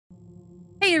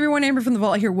everyone, Amber from the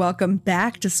Vault here. Welcome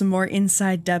back to some more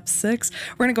Inside Depth 6.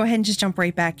 We're gonna go ahead and just jump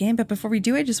right back in, but before we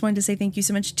do, I just wanted to say thank you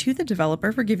so much to the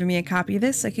developer for giving me a copy of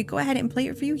this so I could go ahead and play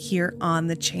it for you here on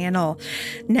the channel.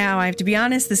 Now, I have to be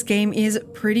honest, this game is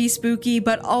pretty spooky,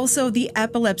 but also the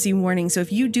epilepsy warning. So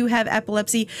if you do have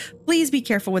epilepsy, please be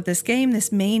careful with this game.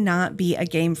 This may not be a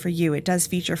game for you. It does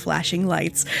feature flashing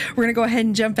lights. We're gonna go ahead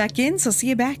and jump back in, so see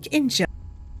you back in just...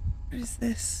 What is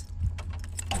this?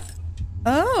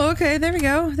 Oh, okay, there we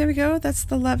go. There we go. That's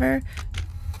the lever.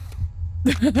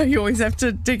 You always have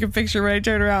to take a picture when I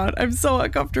turn around. I'm so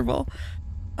uncomfortable.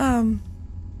 What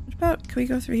about, can we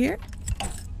go through here?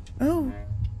 Oh.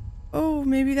 Oh,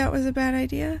 maybe that was a bad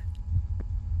idea.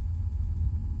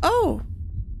 Oh.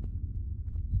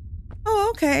 Oh,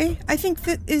 okay. I think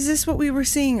that, is this what we were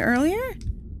seeing earlier?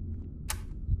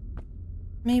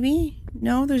 Maybe?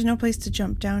 No, there's no place to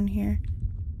jump down here.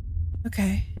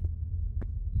 Okay.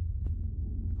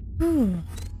 Ooh.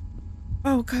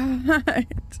 Oh god.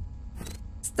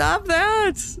 Stop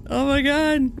that! Oh my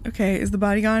god. Okay, is the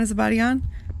body gone? Is the body gone?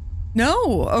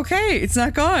 No! Okay, it's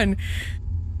not gone.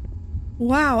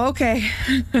 Wow, okay.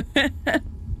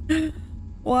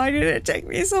 Why did it take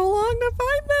me so long to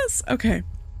find this? Okay.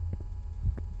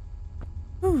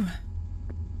 Ooh.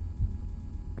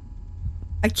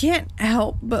 I can't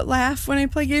help but laugh when I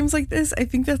play games like this. I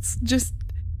think that's just...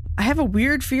 I have a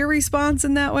weird fear response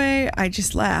in that way. I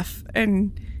just laugh,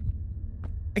 and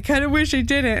I kind of wish I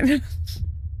didn't.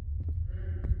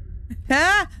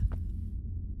 Ah!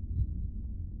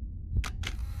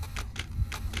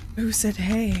 Who said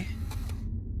hey?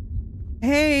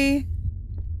 Hey.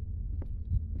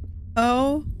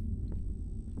 Oh.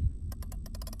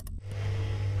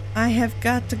 I have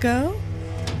got to go.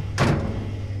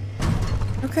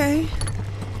 Okay.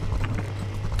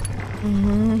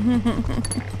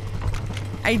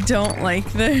 I don't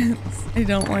like this. I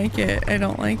don't like it. I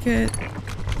don't like it.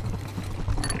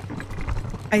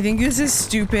 I think this is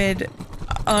stupid.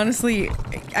 Honestly,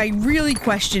 I really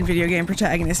question video game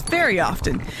protagonists very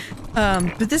often.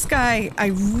 But this guy, I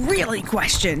really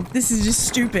question. This is just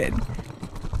stupid.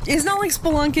 It's not like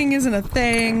spelunking isn't a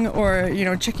thing, or, you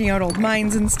know, checking out old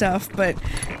mines and stuff, but...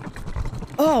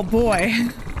 Oh boy.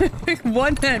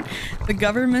 One that the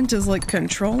government is like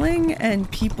controlling and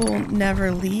people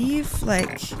never leave.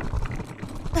 Like,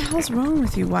 what the hell's wrong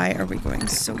with you? Why are we going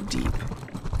so deep?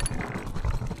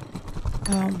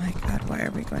 Oh my god, why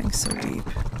are we going so deep?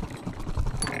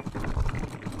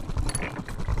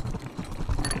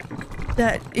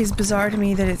 That is bizarre to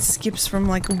me that it skips from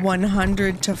like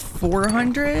 100 to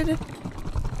 400.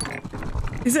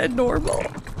 Is that normal?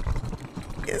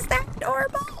 Is that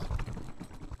normal?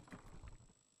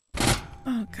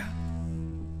 Oh god.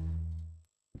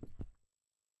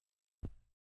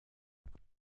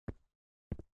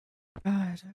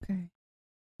 God, okay.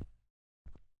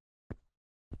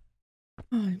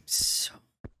 Oh,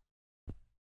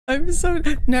 I'm so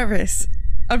nervous.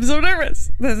 I'm so nervous.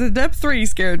 The depth 3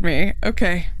 scared me.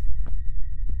 Okay.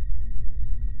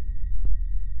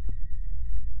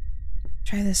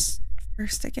 Try this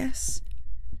first, I guess.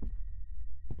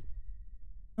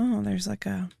 Oh, there's like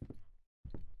a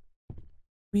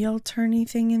wheel turny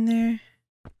thing in there.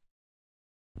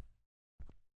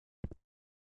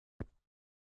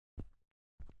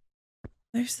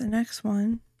 There's the next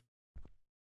one.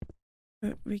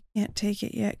 But we can't take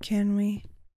it yet, can we?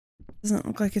 Doesn't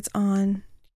look like it's on.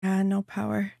 Yeah, no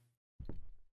power.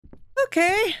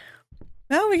 Okay.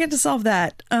 Well, we get to solve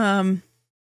that. Is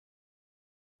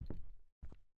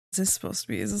this supposed to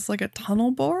be? Is this like a tunnel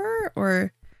borer?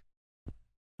 Or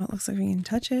oh, it looks like we can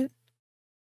touch it.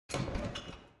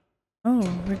 Oh,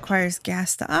 requires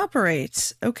gas to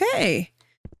operate. Okay.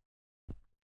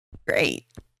 Great.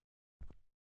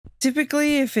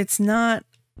 Typically, if it's not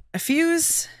a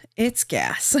fuse, it's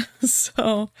gas.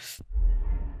 So,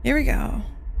 here we go.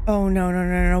 Oh, no, no,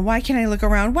 no, no. Why can't I look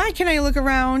around? Why can't I look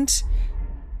around?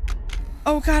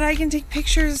 Oh, God, I can take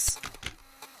pictures.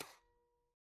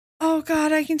 Oh,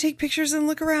 God, I can take pictures and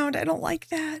look around. I don't like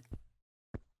that.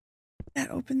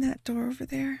 That opened that door over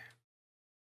there.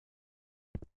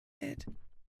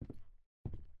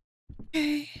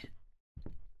 Okay.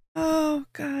 Oh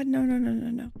god, no, no, no, no,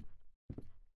 no.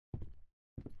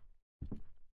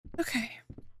 Okay.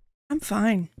 I'm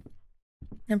fine.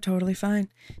 I'm totally fine.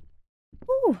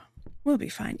 Ooh, we'll be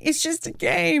fine. It's just a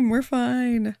game. We're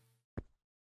fine.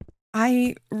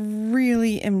 I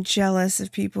really am jealous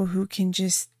of people who can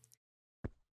just,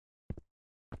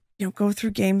 you know, go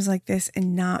through games like this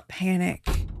and not panic.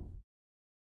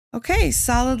 Okay,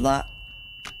 solid lock.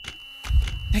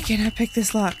 I cannot pick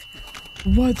this lock.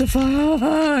 What the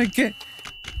fuck?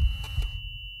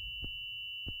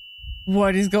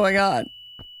 What is going on?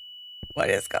 What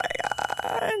is going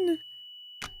on?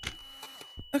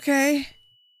 Okay.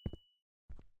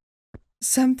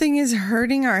 Something is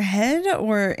hurting our head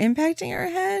or impacting our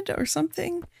head or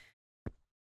something.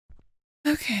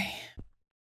 Okay.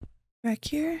 Back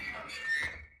here.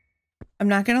 I'm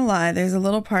not gonna lie, there's a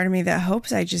little part of me that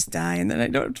hopes I just die and then I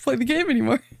don't have to play the game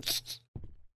anymore.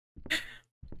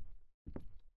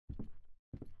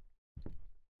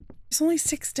 There's only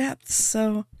 6 depths,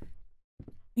 so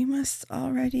we must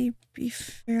already be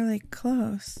fairly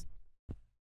close.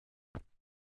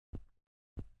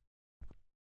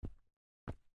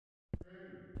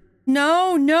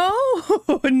 No, no,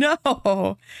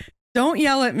 no. Don't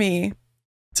yell at me.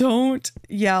 Don't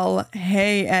yell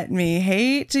hey at me.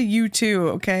 Hey to you too,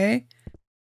 okay?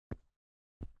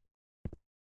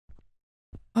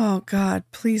 Oh God,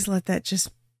 please let that just,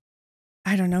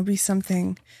 I don't know, be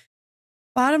something.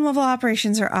 Bottom level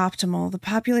operations are optimal. The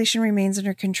population remains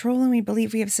under control and we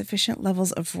believe we have sufficient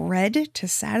levels of red to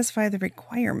satisfy the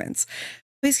requirements.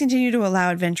 Please continue to allow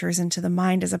adventurers into the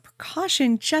mine as a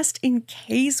precaution just in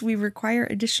case we require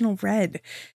additional red.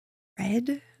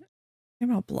 Red?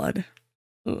 I'm all blood.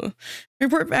 Ugh.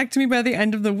 Report back to me by the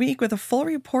end of the week with a full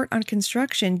report on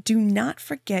construction. Do not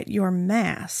forget your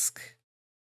mask.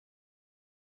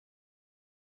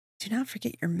 Do not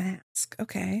forget your mask.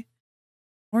 Okay.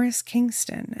 Morris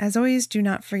Kingston. As always, do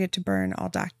not forget to burn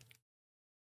all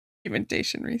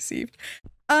documentation received.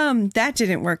 That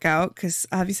didn't work out because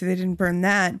obviously they didn't burn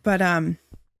that, but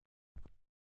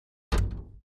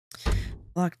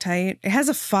Loctite. It has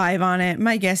a 5 on it.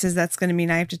 My guess is that's going to mean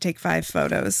I have to take 5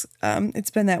 photos. It's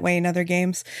been that way in other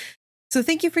games. So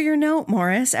thank you for your note,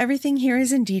 Morris. Everything here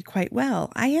is indeed quite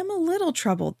well. I am a little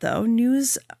troubled though.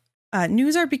 News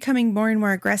are becoming more and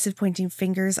more aggressive, pointing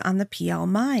fingers on the PL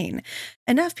mine.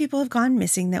 Enough people have gone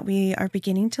missing that we are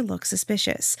beginning to look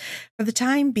suspicious. For the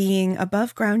time being,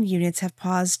 above ground units have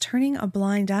paused turning a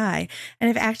blind eye and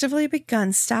have actively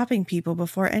begun stopping people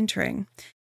before entering.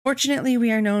 Fortunately,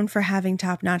 we are known for having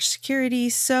top-notch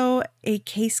security, so a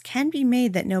case can be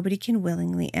made that nobody can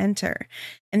willingly enter.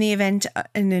 In the event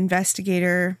an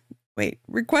investigator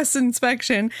requests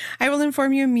inspection, I will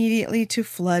inform you immediately to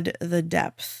flood the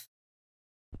depth.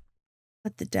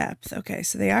 Flood the depth. Okay,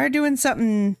 so they are doing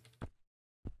something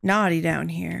naughty down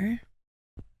here.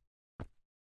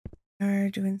 They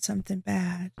are doing something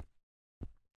bad.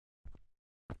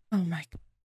 Oh my God.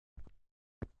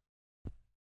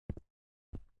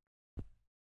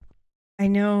 I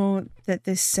know that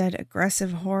this said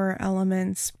aggressive horror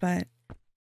elements, but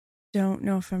don't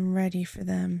know if I'm ready for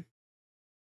them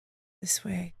this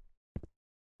way.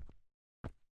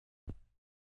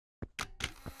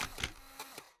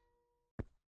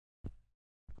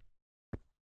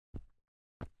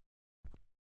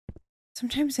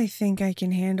 Sometimes I think I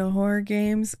can handle horror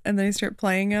games and then I start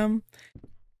playing them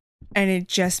and it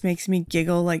just makes me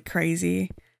giggle like crazy.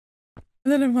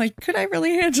 And then I'm like, could I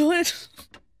really handle it?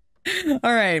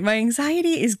 All right, my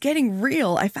anxiety is getting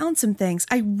real. I found some things.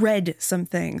 I read some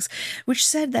things, which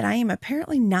said that I am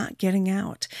apparently not getting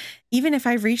out. Even if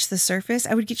I reached the surface,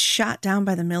 I would get shot down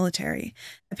by the military.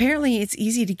 Apparently, it's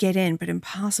easy to get in, but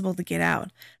impossible to get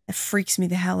out. That freaks me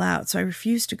the hell out, so I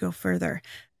refuse to go further.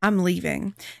 I'm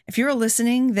leaving. If you're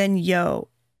listening, then yo.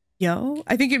 Yo?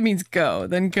 I think it means go.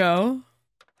 Then go.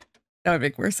 That would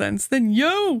make more sense. Then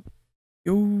yo.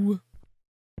 Yo.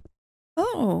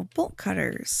 Oh, bolt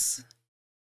cutters.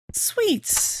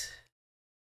 Sweet.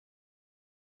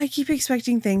 I keep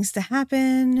expecting things to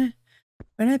happen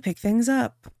when I pick things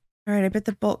up. All right, I bet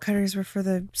the bolt cutters were for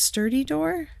the sturdy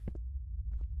door.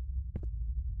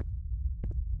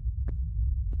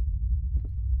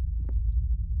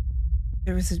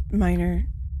 There was a minor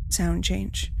sound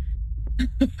change.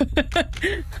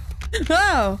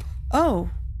 Oh! Oh!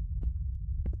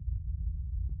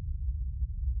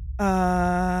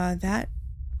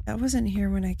 That wasn't here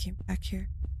when I came back here.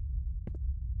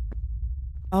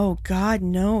 Oh God,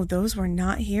 no, those were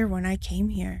not here when I came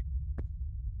here.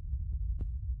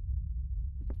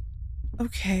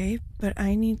 Okay, but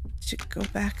I need to go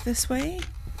back this way.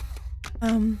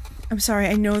 I'm sorry,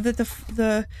 I know that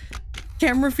the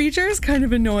camera feature is kind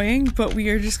of annoying, but we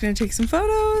are just gonna take some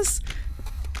photos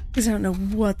because I don't know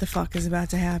what the fuck is about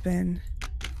to happen.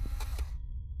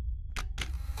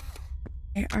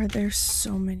 Why are there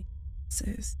so many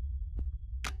places?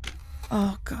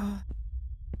 Oh God.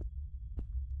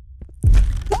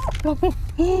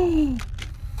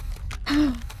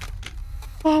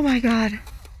 Oh my God.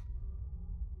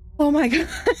 Oh my God.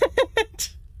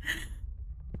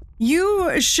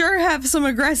 You sure have some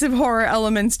aggressive horror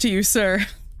elements to you, sir.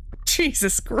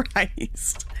 Jesus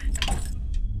Christ.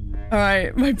 All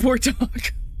right, my poor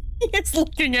dog. He's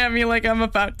looking at me like I'm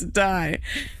about to die.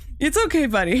 It's okay,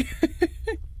 buddy.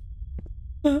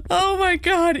 Oh my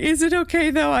god, is it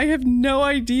okay though? I have no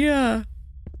idea.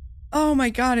 Oh my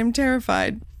god, I'm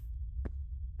terrified.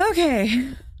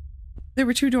 Okay. There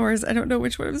were 2 doors. I don't know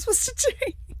which one I'm supposed to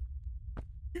take.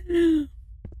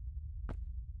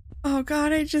 Oh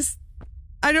god, I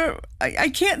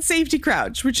can't safety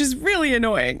crouch, which is really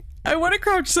annoying. I want to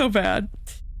crouch so bad.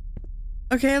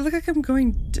 Okay, I look like I'm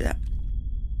going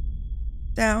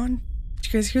down. Did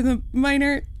you guys hear the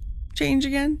minor change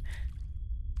again?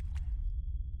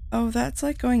 Oh, that's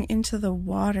like going into the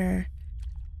water.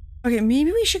 Okay,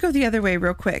 maybe we should go the other way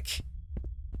real quick.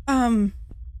 I mean,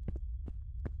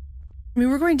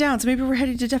 we're going down, so maybe we're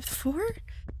heading to depth 4?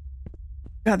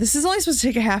 God, this is only supposed to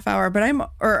take a half hour, but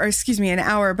or excuse me, an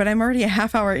hour, but I'm already a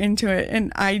half hour into it,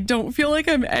 and I don't feel like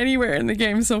I'm anywhere in the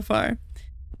game so far.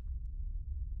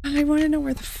 I want to know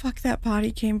where the fuck that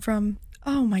body came from.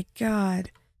 Oh my god.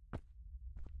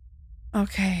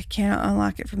 Okay, I can't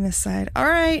unlock it from this side. All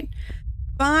right,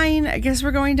 fine. I guess we're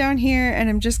going down here, and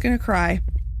I'm just gonna cry.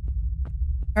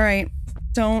 All right,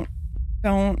 don't.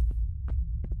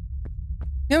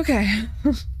 Okay.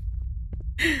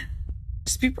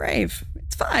 Just be brave.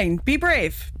 It's fine. Be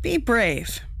brave. Be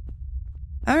brave.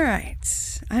 All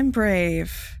right, I'm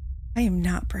brave. I am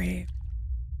not brave.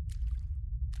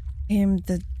 I am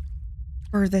the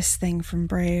furthest thing from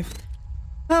brave.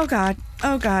 Oh god.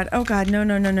 Oh god. Oh god. No,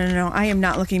 no, no, no, no. I am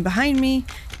not looking behind me.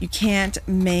 You can't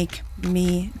make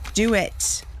me do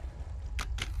it.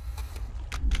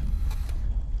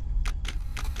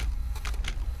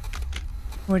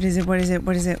 What is it? What is it?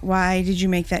 What is it? Why did you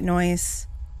make that noise?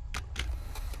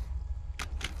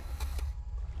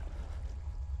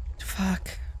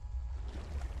 Fuck.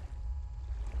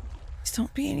 Please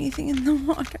don't be anything in the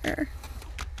water.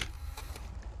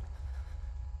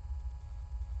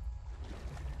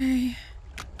 Okay.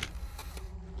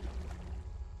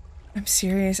 I'm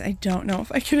serious. I don't know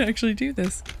if I can actually do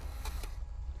this.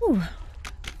 Ooh.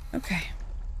 Okay.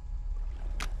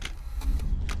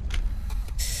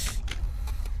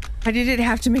 Why did it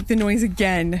have to make the noise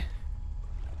again?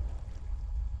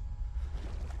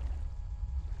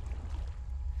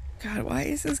 God, why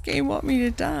does this game want me to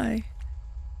die?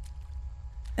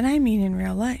 And I mean in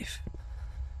real life.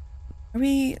 Are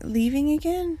we leaving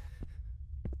again?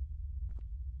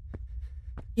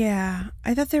 Yeah,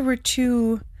 I thought there were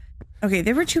 2... Okay,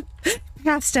 there were 2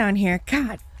 paths down here.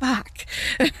 God, fuck.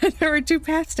 There were 2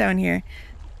 paths down here.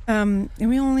 And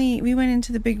we went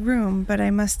into the big room, but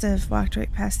I must have walked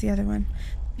right past the other one.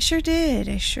 I sure did.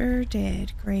 I sure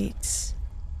did. Great.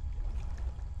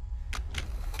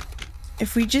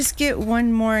 If we just get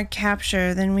one more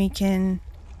capture, then we can...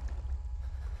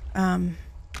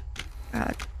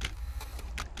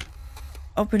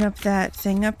 open up that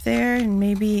thing up there, and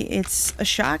maybe it's a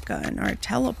shotgun or a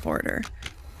teleporter.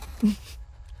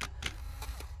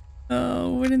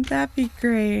 Oh, wouldn't that be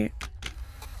great?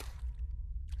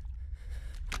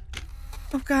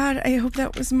 Oh god, I hope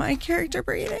that was my character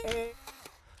breathing.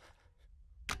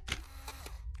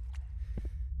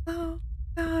 Oh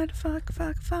god, fuck,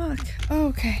 fuck, fuck. Oh,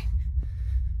 okay.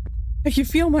 I can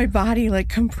feel my body like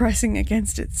compressing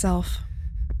against itself.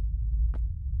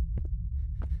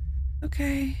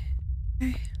 Okay.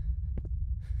 Okay.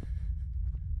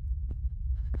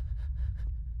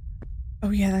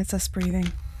 Oh yeah, that's us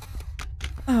breathing.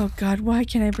 Oh god, why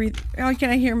can't I breathe? Why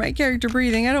can't I hear my character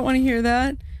breathing? I don't want to hear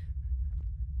that.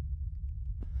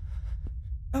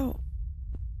 Oh.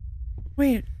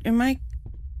 Wait, am I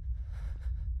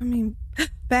mean,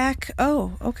 back?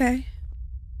 Oh, okay.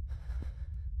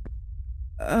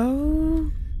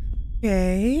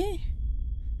 Okay.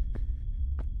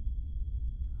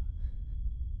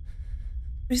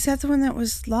 Is that the one that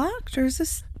was locked, or is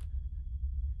this...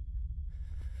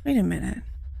 Wait a minute.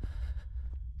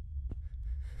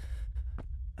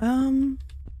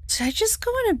 Did I just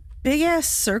go in a big-ass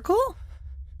circle?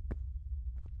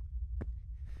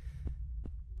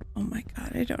 Oh my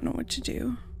god, I don't know what to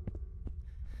do.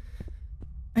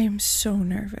 I am so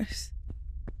nervous.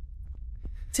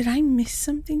 Did I miss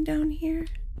something down here?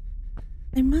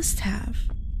 I must have.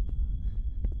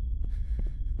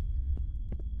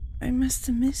 I must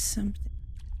have missed something.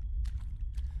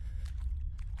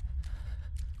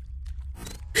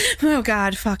 Oh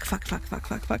god, fuck, fuck, fuck, fuck,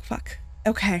 fuck, fuck, fuck.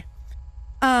 Okay.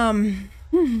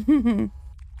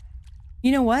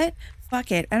 You know what?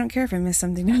 Fuck it. I don't care if I miss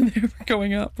something down there. We're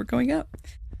going up. We're going up.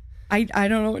 I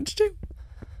don't know what to do.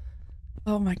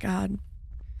 Oh my god.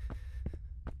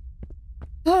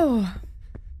 Oh.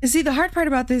 See, the hard part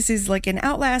about this is, like in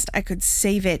Outlast, I could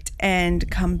save it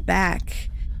and come back.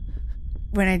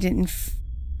 when I didn't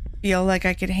feel like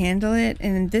I could handle it.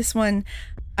 And in this one,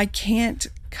 I can't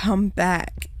come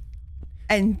back.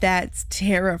 And that's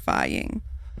terrifying.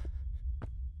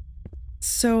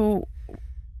 So,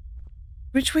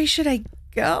 which way should I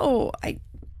go? I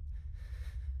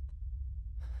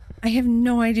have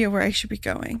no idea where I should be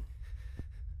going.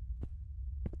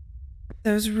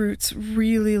 Those roots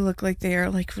really look like they are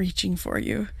like reaching for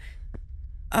you.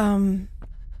 Wasn't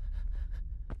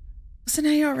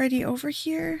I already over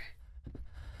here?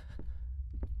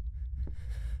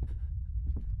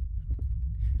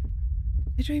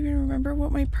 I don't even remember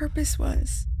what my purpose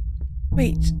was.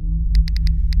 Wait.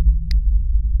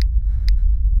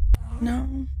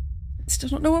 No. I still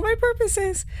don't know what my purpose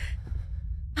is.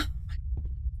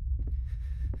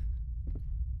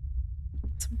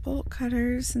 Some bolt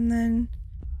cutters and then...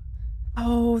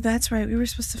 Oh, that's right. We were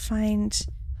supposed to find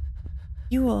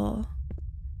fuel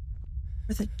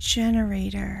for the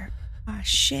generator. Ah,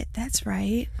 shit. That's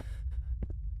right.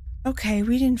 Okay,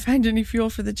 we didn't find any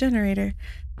fuel for the generator.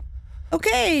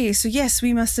 Okay, so yes,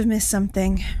 we must have missed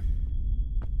something.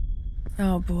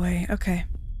 Oh boy, okay.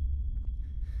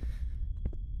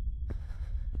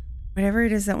 Whatever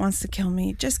it is that wants to kill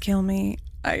me, just kill me.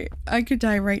 I could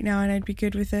die right now and I'd be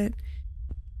good with it.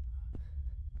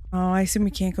 Oh, I assume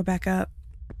we can't go back up,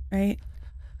 right?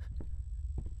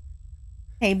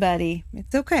 Hey, buddy.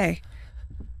 It's okay.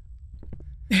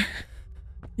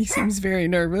 He seems very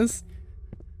nervous.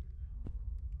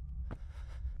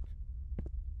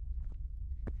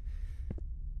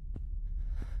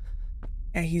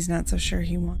 Yeah, he's not so sure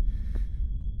he wants.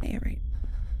 Yeah, right.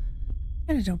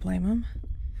 I don't blame him.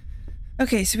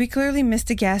 Okay, so we clearly missed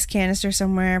a gas canister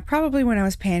somewhere, probably when I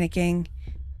was panicking.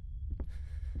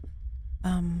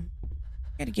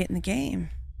 Gotta get in the game.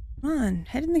 Come on,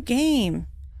 head in the game.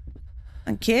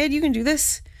 Come on, kid, you can do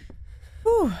this.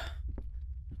 Whew.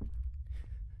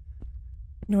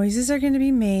 Noises are gonna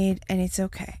be made, and it's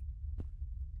okay.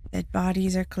 Dead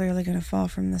bodies are clearly gonna fall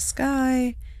from the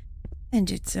sky,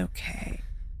 and it's okay.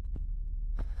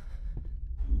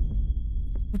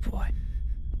 Oh boy.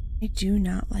 I do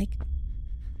not like it.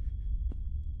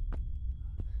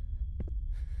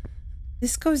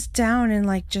 This goes down and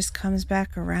like just comes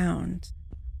back around.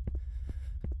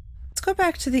 Let's go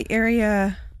back to the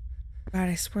area. God,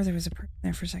 I swore there was a person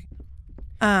there for a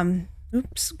second.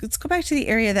 Oops. Let's go back to the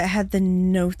area that had the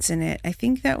notes in it. I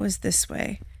think that was this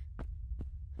way.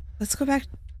 Let's go back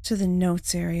to the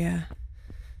notes area.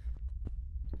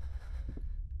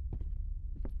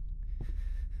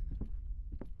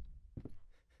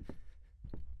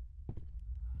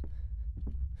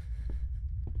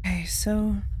 Okay,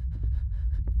 so...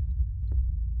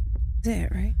 That's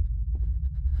it, right?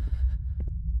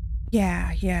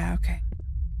 Yeah, okay.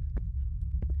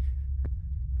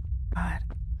 God.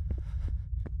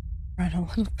 Run a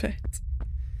little bit.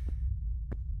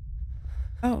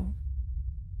 Oh.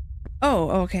 Oh,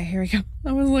 okay, here we go.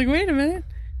 I was like, wait a minute.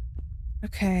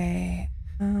 Okay.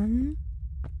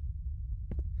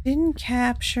 Didn't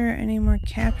capture any more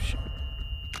capture.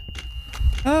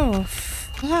 Oh,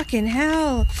 fucking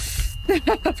hell. I'm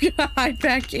gonna hide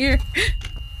back here.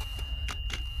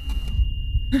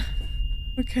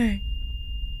 Okay.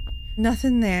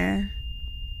 Nothing there.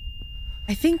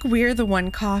 I think we're the one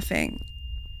coughing.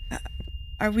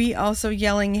 Are we also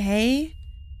yelling, hey?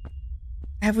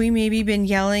 Have we maybe been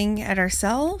yelling at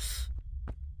ourselves?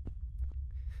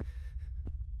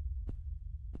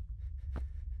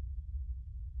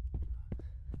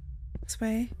 This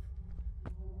way.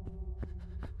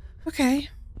 Okay.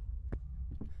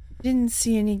 Didn't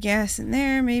see any gas in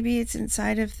there. Maybe it's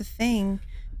inside of the thing.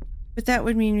 But that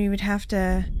would mean we would have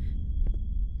to...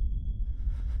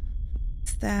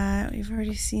 What's that? We've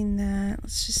already seen that.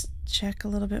 Let's just check a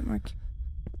little bit more.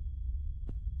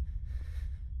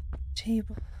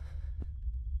 Table.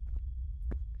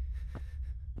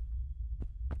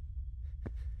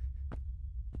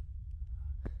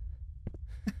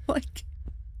 Like,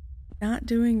 not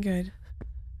doing good.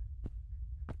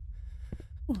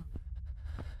 Ooh.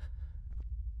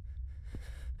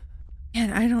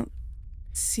 Man, I don't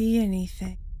see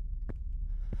anything.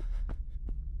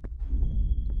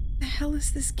 What the hell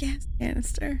is this gas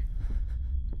canister?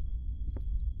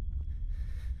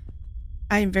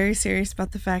 I am very serious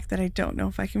about the fact that I don't know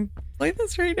if I can play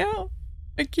this right now.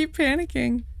 I keep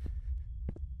panicking.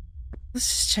 Let's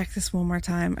just check this one more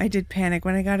time. I did panic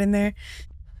when I got in there.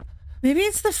 Maybe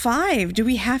it's the 5. Do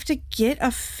we have to get a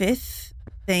 5th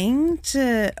thing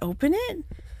to open it?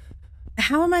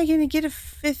 How am I going to get a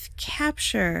 5th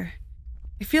capture?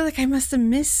 I feel like I must have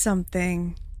missed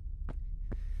something.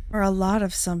 Or a lot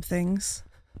of somethings.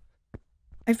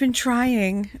 I've been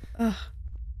trying. Ugh.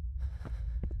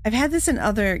 I've had this in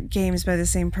other games by the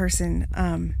same person,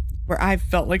 where I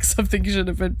felt like something should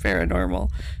have been paranormal,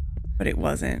 but it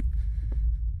wasn't.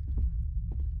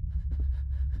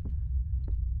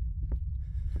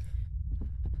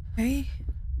 Okay.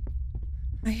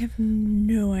 I have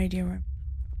no idea where.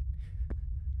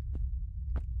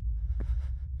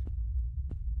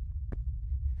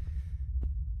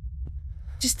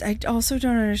 I also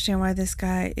don't understand why this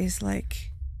guy is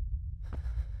like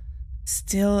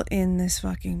still in this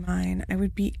fucking mine. I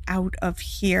would be out of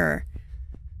here.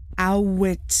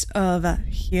 Out of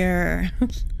here.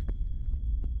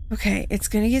 Okay, it's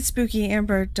gonna get spooky,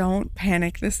 Amber. Don't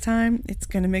panic this time. It's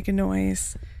gonna make a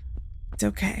noise. It's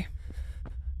okay.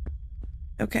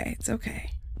 Okay, it's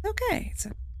okay. Okay.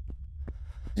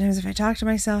 Sometimes if I talk to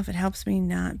myself, it helps me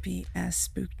not be as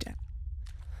spooked out.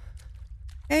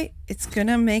 Okay, it's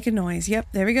gonna make a noise.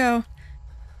 Yep, there we go.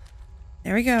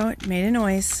 There we go. It made a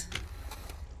noise.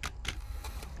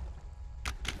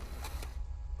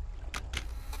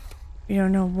 We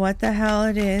don't know what the hell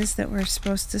it is that we're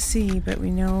supposed to see, but we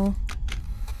know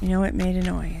it made a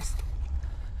noise.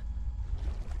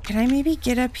 Can I maybe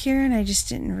get up here and I just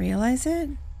didn't realize it?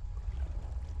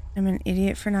 I'm an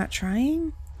idiot for not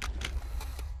trying?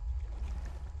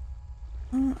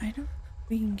 Oh, I don't think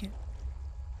we can get...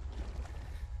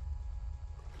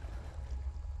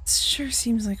 It sure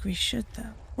seems like we should,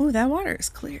 though. Oh, that water is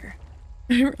clear.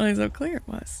 I didn't realize how clear it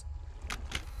was.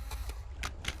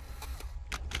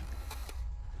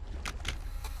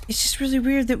 It's just really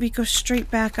weird that we go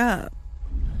straight back up.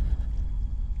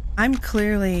 I'm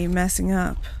clearly messing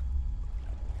up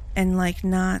and like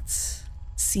not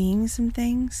seeing some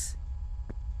things.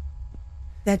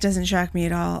 That doesn't shock me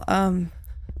at all.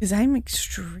 Because I'm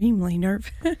extremely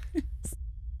nervous.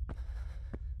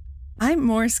 I'm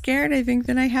more scared, I think,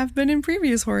 than I have been in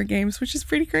previous horror games, which is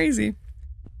pretty crazy.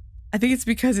 I think it's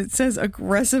because it says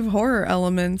aggressive horror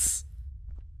elements.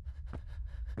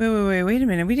 Wait a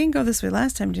minute. We didn't go this way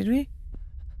last time, did we?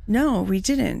 No, we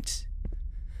didn't.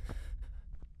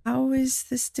 How is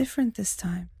this different this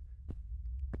time?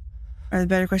 Or the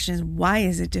better question is, why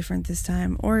is it different this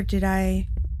time? Or did I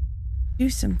do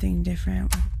something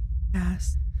different with the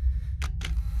past?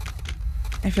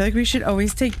 I feel like we should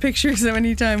always take pictures of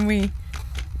any time we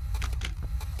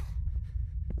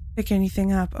pick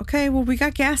anything up. Okay, well, we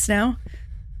got gas now.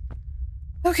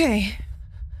 Okay.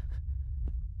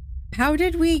 How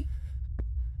did we...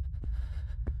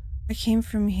 I came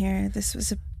from here. This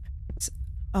was a...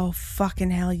 Oh,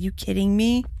 fucking hell. Are you kidding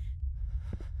me?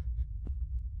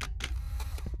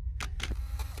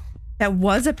 That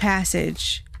was a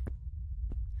passage.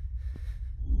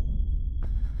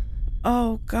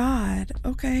 Oh, God.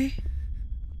 Okay.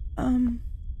 Do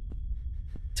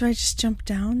I just jump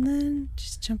down then?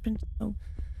 Just jump into the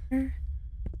water?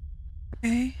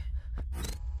 Okay.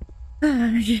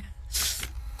 Yeah.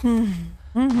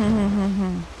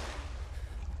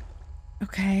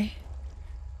 Okay.